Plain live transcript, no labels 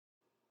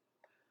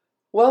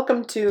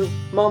Welcome to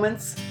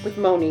Moments with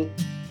Moni.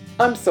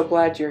 I'm so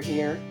glad you're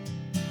here.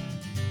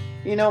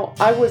 You know,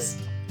 I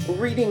was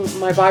reading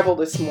my Bible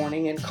this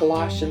morning in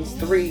Colossians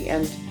 3,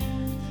 and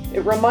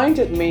it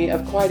reminded me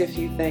of quite a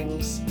few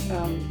things.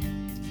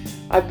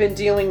 I've been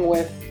dealing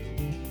with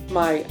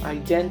my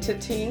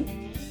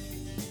identity,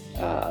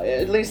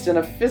 at least in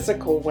a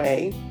physical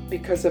way,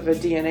 because of a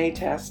DNA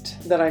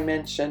test that I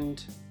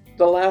mentioned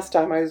the last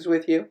time I was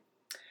with you.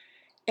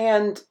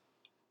 And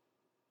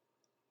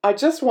I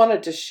just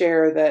wanted to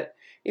share that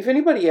if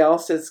anybody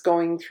else is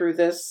going through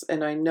this,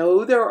 and I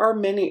know there are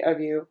many of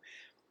you,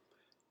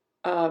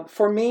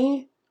 for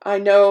me, I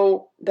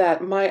know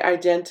that my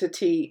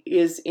identity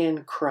is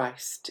in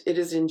Christ. It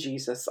is in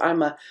Jesus.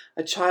 I'm a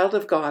child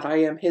of God. I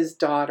am His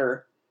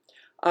daughter.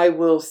 I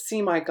will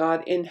see my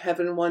God in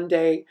heaven one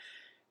day,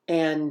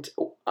 and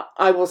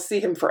I will see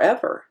Him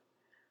forever.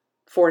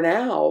 For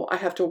now, I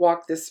have to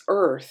walk this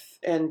earth,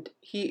 and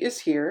He is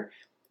here.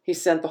 He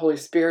sent the Holy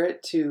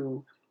Spirit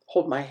to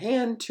hold my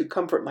hand, to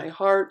comfort my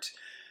heart,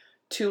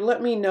 to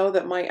let me know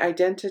that my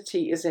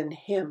identity is in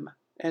Him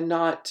and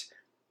not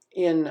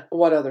in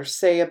what others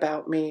say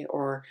about me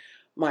or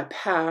my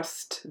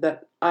past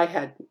that I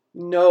had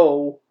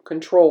no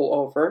control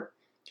over.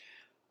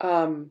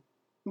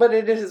 But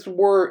it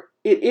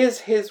is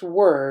His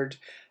word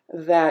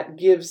that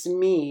gives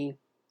me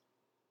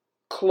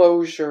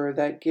closure,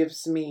 that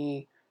gives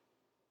me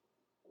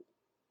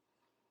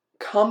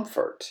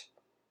comfort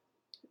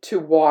to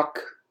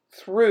walk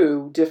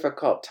through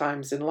difficult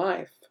times in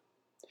life.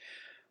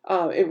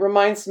 It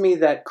reminds me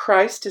that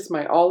Christ is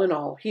my all in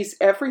all. He's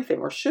everything,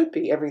 or should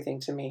be everything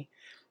to me.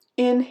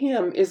 In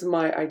Him is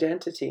my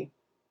identity.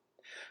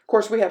 Of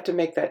course, we have to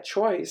make that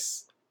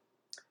choice.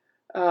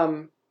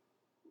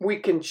 We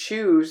can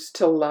choose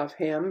to love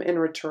Him in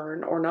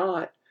return or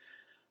not.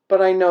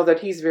 But I know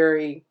that He's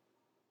very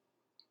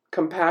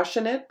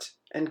compassionate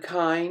and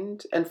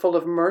kind and full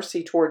of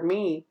mercy toward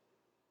me.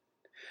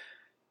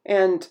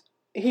 And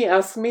He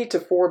asks me to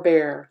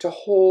forbear, to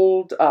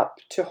hold up,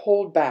 to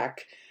hold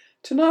back,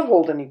 to not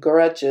hold any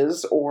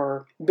grudges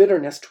or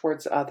bitterness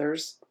towards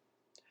others,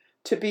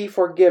 to be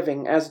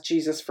forgiving as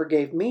Jesus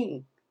forgave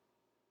me.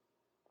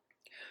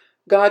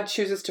 God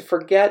chooses to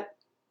forget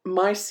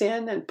my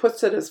sin and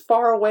puts it as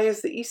far away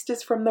as the east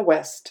is from the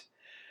west.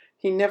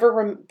 He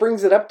never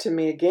brings it up to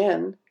me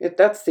again.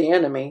 That's the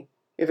enemy,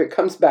 if it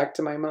comes back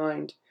to my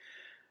mind.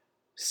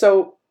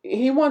 So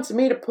God wants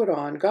me to put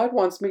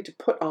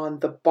on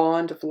the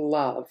bond of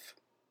love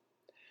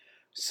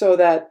so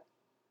that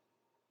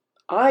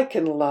I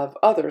can love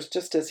others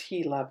just as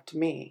He loved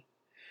me.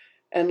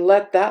 And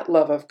let that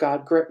love of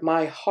God grip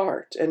my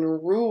heart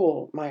and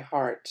rule my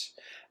heart.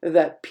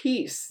 That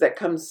peace that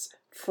comes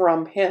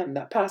from Him,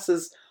 that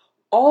passes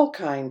all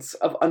kinds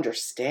of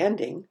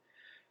understanding.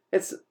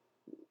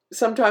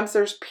 Sometimes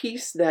there's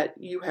peace that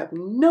you have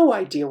no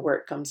idea where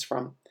it comes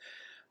from.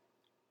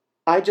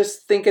 I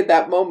just think at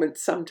that moment,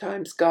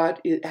 sometimes God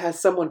has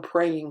someone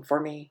praying for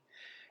me,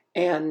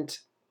 and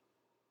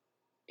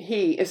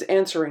He is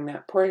answering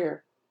that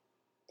prayer.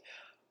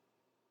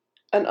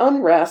 An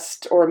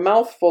unrest or a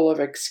mouthful of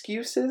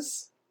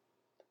excuses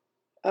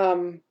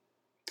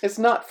is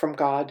not from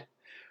God.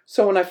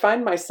 So when I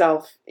find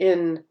myself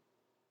in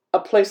a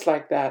place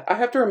like that, I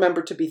have to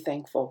remember to be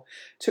thankful,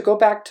 to go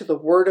back to the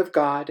Word of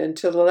God and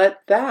to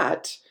let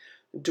that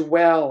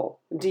dwell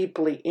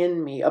deeply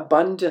in me,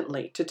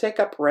 abundantly, to take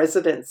up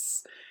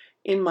residence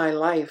in my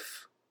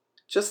life,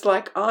 just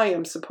like I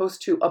am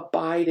supposed to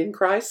abide in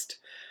Christ,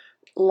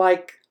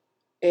 like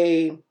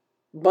a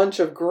bunch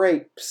of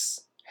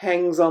grapes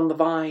hangs on the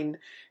vine,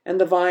 and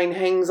the vine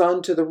hangs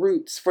on to the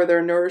roots for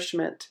their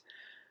nourishment.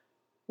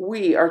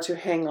 We are to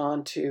hang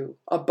on to,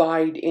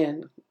 abide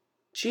in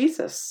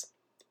Jesus,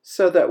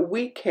 so that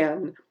we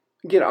can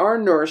get our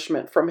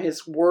nourishment from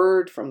His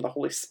Word, from the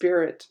Holy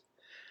Spirit.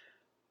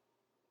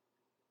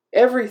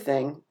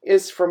 Everything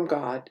is from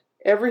God,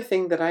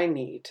 everything that I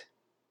need.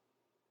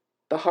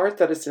 The heart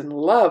that is in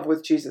love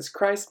with Jesus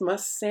Christ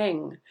must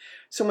sing.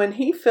 So when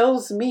He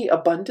fills me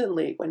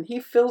abundantly, when He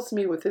fills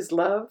me with His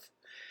love,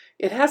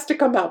 it has to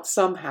come out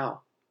somehow.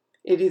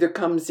 It either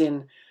comes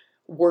in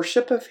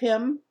worship of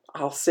Him.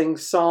 I'll sing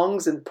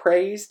songs and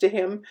praise to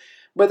Him,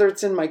 whether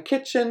it's in my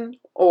kitchen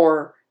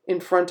or in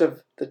front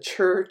of the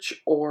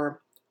church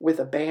or with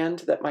a band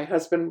that my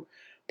husband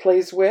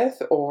plays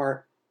with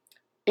or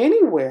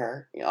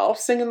anywhere. I'll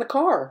sing in the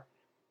car.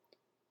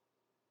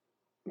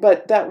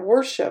 But that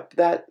worship,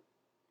 that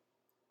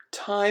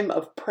time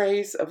of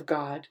praise of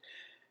God,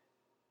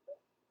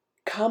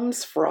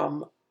 comes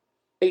from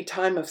a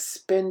time of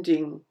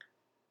spending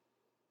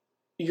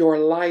your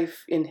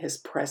life in His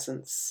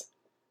presence.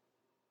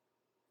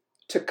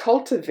 To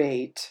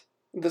cultivate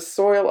the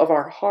soil of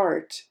our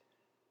heart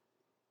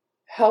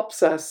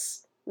helps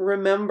us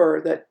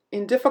remember that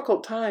in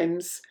difficult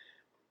times,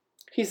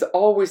 He's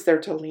always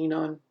there to lean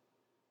on.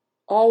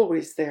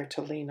 Always there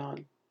to lean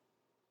on.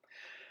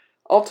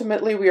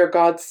 Ultimately, we are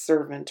God's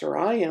servant, or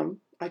I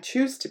am. I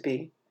choose to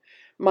be.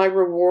 My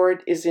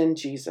reward is in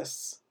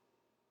Jesus.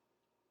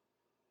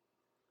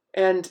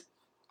 And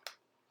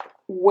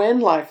when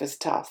life is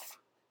tough,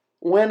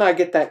 when I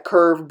get that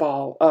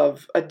curveball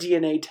of a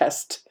DNA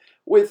test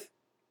with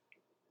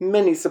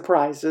many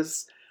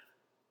surprises,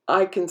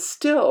 I can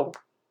still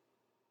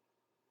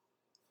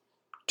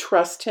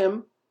trust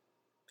him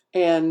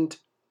and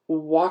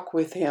walk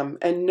with him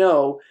and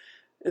know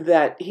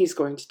that he's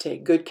going to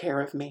take good care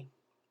of me.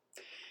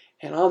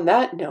 And on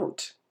that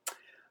note,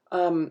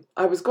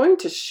 I was going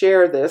to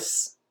share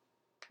this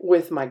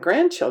with my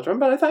grandchildren,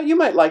 but I thought you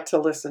might like to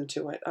listen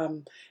to it.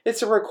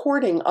 It's a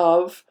recording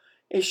of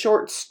a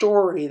short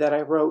story that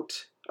I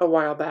wrote a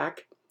while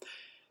back.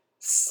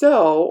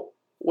 So,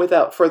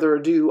 without further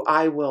ado,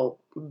 I will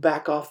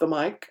back off the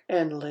mic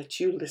and let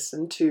you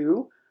listen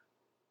to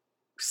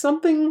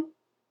something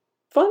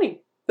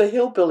funny, the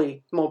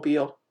Hillbilly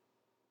Mobile.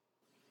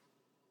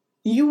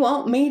 You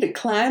want me to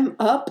climb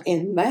up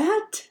in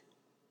that?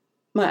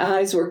 My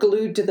eyes were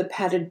glued to the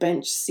padded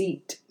bench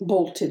seat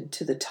bolted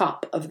to the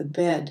top of the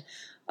bed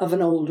of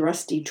an old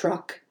rusty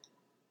truck.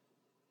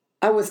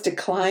 I was to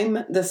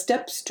climb the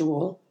step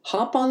stool,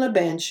 hop on the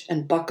bench,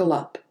 and buckle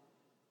up.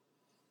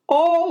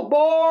 All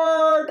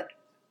aboard!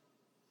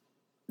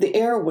 The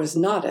air was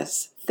not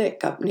as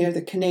thick up near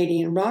the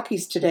Canadian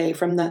Rockies today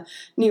from the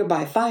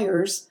nearby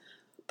fires,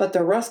 but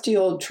the rusty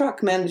old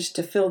truck managed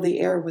to fill the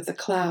air with a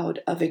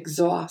cloud of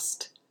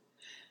exhaust.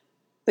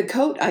 The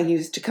coat I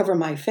used to cover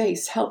my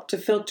face helped to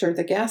filter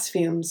the gas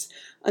fumes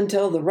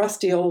until the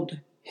rusty old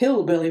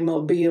hillbilly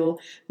mobile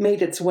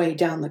made its way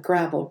down the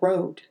gravel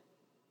road.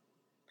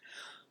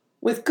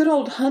 With good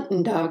old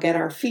Hunting Dog at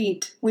our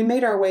feet, we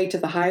made our way to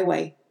the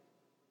highway.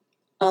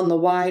 On the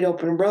wide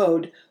open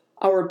road,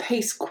 our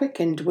pace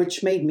quickened,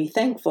 which made me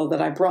thankful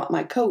that I brought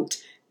my coat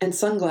and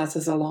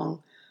sunglasses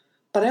along,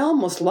 but I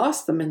almost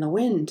lost them in the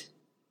wind.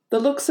 The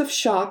looks of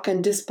shock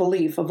and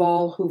disbelief of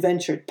all who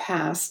ventured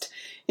past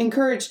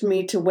encouraged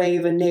me to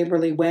wave a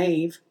neighborly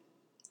wave.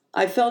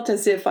 I felt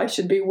as if I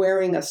should be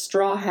wearing a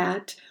straw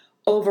hat,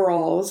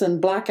 overalls,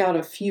 and black out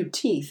a few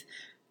teeth,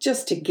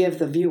 just to give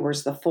the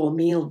viewers the full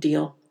meal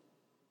deal.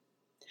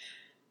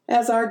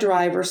 As our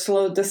driver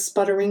slowed the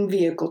sputtering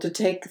vehicle to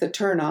take the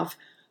turnoff,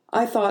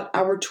 I thought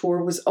our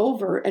tour was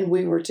over and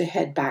we were to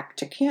head back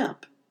to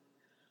camp.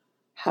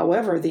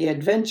 However, the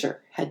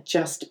adventure had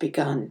just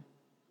begun.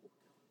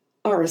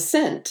 Our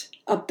ascent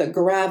up the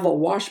gravel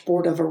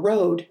washboard of a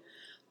road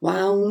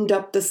wound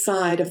up the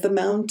side of the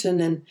mountain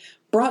and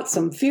brought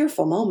some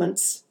fearful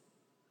moments.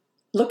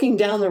 Looking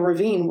down the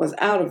ravine was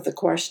out of the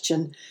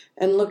question,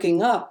 and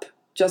looking up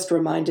just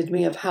reminded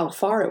me of how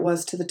far it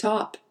was to the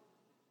top.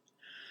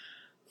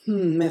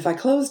 If I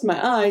closed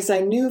my eyes, I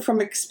knew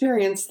from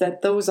experience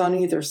that those on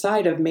either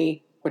side of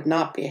me would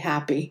not be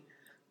happy.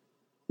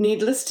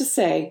 Needless to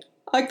say,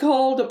 I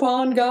called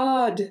upon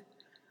God.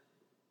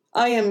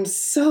 I am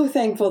so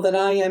thankful that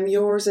I am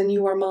yours and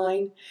you are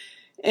mine.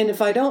 And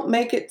if I don't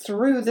make it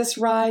through this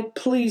ride,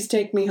 please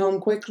take me home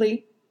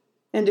quickly.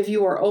 And if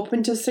you are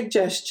open to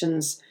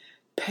suggestions,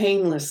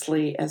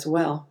 painlessly as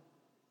well.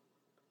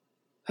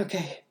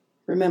 Okay,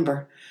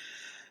 remember,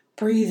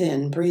 breathe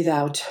in, breathe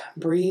out,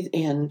 breathe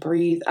in,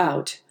 breathe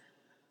out.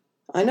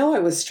 I know I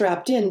was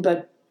strapped in,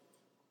 but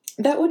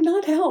that would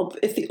not help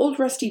if the old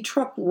rusty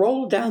truck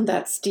rolled down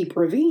that steep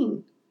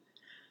ravine.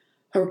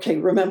 Okay,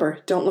 remember,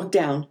 don't look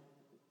down.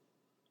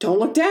 Don't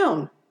look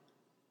down!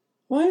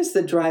 Why is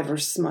the driver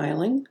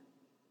smiling?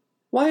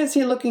 Why is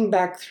he looking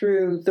back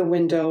through the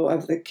window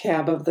of the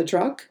cab of the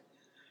truck?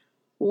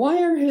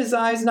 Why are his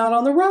eyes not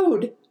on the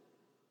road?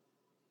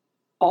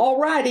 All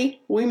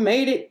righty, we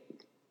made it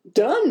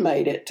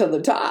to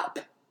the top.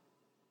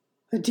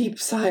 A deep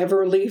sigh of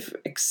relief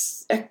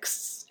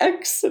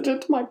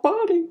exited my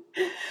body.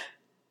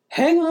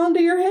 Hang on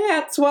to your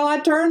hats while I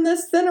turn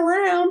this thing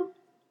around.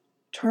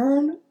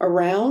 Turn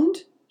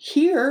around?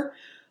 Here?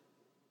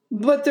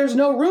 But there's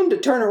no room to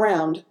turn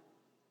around.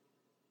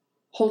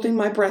 Holding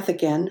my breath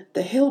again,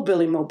 the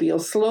hillbilly mobile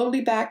slowly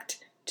backed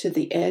to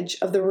the edge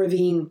of the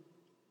ravine.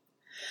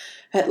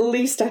 At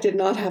least I did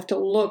not have to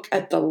look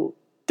at the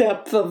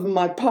depth of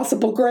my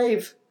possible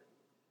grave.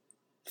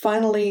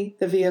 Finally,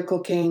 the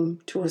vehicle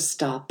came to a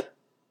stop.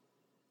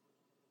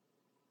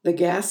 The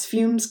gas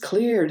fumes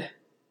cleared.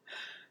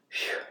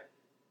 Phew.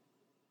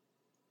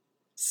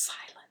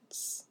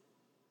 Silence.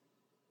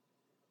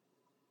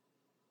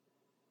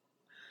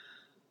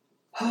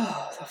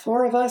 The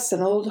four of us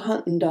and old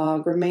Hunting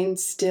Dog remained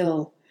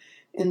still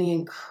in the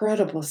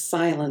incredible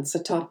silence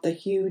atop the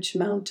huge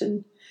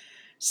mountain,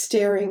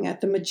 staring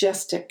at the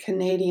majestic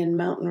Canadian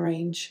mountain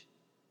range.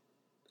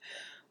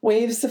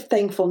 Waves of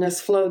thankfulness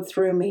flowed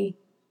through me.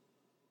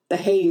 The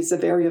haze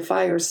of area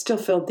fires still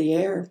filled the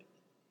air.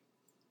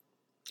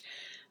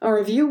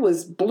 Our view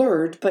was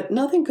blurred, but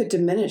nothing could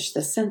diminish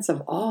the sense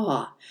of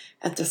awe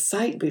at the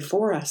sight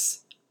before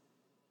us.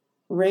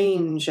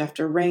 Range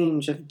after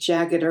range of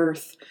jagged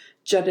earth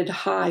jutted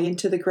high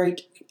into the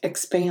great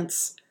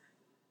expanse.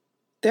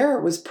 There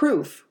was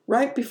proof,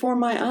 right before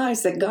my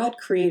eyes, that God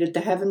created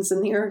the heavens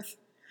and the earth,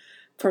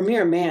 for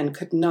mere man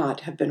could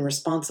not have been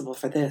responsible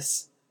for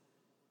this.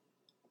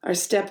 I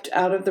stepped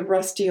out of the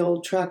rusty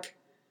old truck,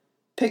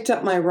 picked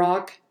up my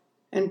rock,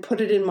 and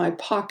put it in my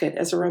pocket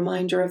as a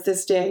reminder of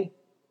this day.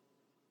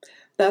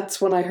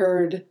 That's when I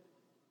heard,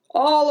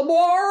 "All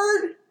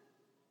aboard!"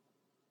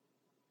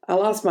 I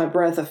lost my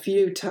breath a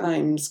few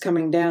times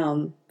coming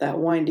down that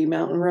windy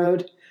mountain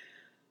road.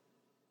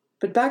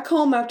 But back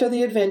home after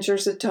the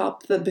adventures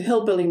atop the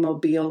hillbilly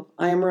mobile,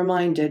 I am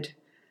reminded,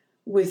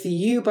 with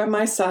you by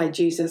my side,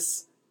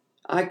 Jesus,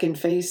 I can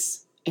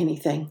face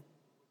anything.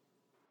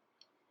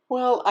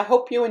 Well, I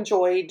hope you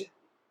enjoyed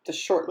the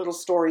short little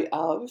story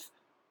of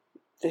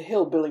the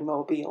Hillbilly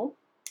Mobile.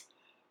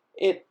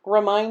 It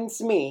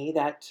reminds me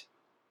that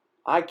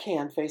I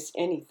can face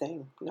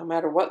anything, no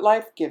matter what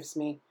life gives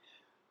me,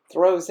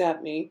 throws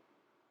at me,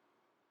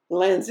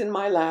 lands in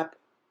my lap.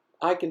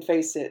 I can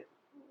face it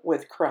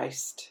with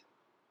Christ,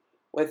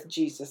 with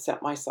Jesus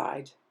at my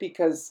side,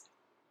 because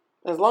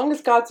as long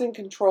as God's in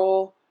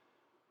control,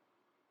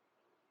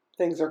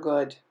 things are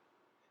good.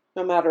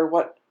 No matter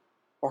what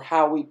or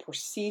how we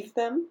perceive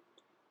them,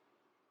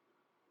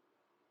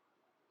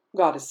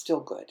 God is still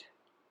good.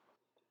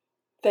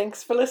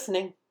 Thanks for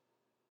listening.